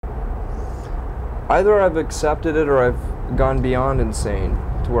either I've accepted it or I've gone beyond insane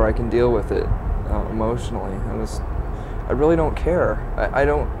to where I can deal with it emotionally. I really don't care.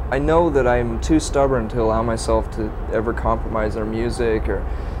 I know that I'm too stubborn to allow myself to ever compromise their music or,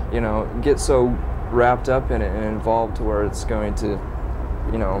 get so wrapped up in it and involved to where it's going to,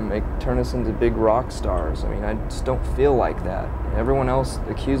 turn us into big rock stars. I mean, I just don't feel like that. Everyone else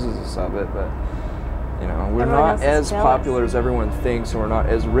accuses us of it, but, we're Everyone not else is as jealous. popular as everyone thinks, and we're not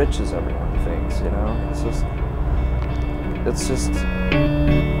as rich as everyone thinks, It's just,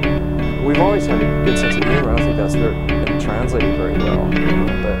 we've always had a good sense of humor. I don't think that's been translated very well,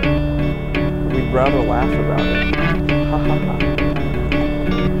 but we'd rather laugh about it. Ha ha ha.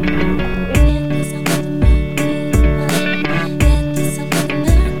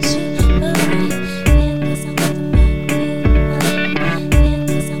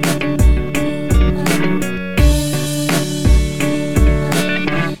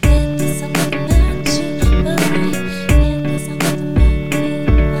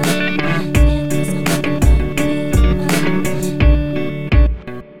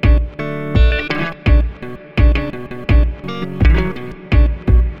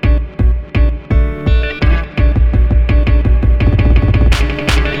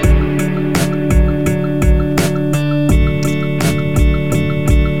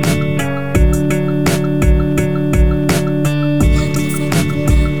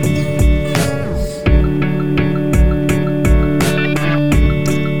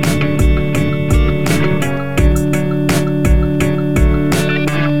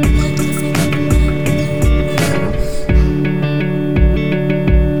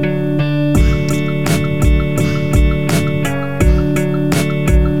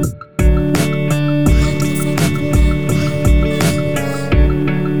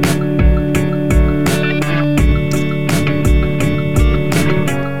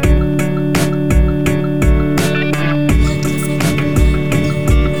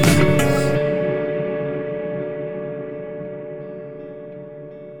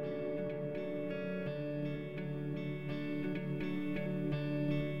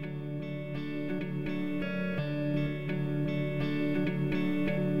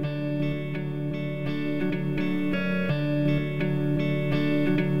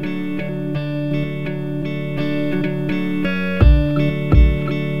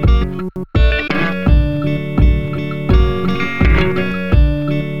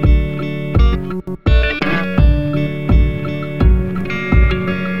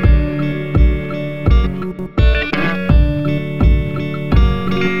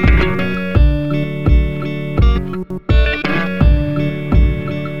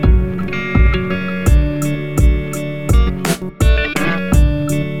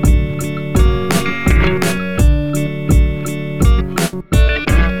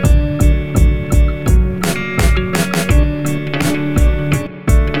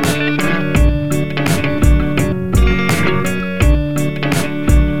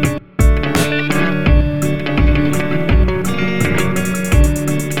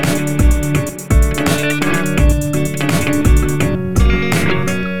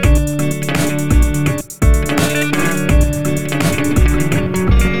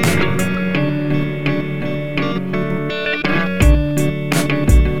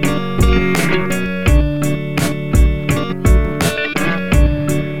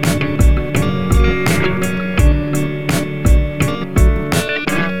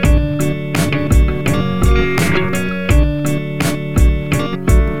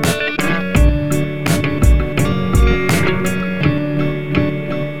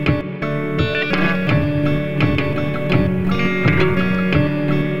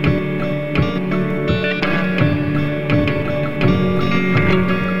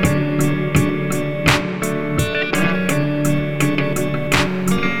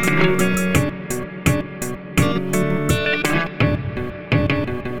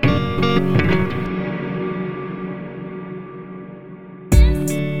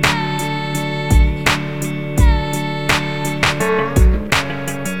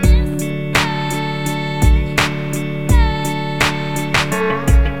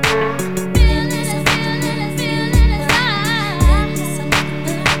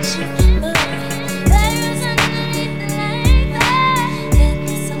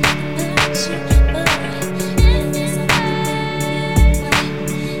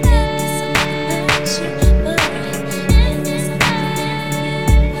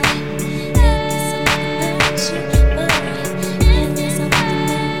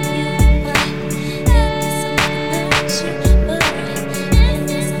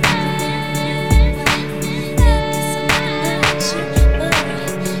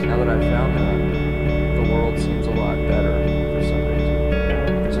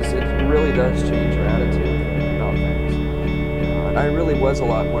 really does change your attitude about things. I really was a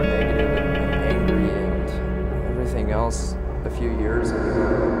lot more negative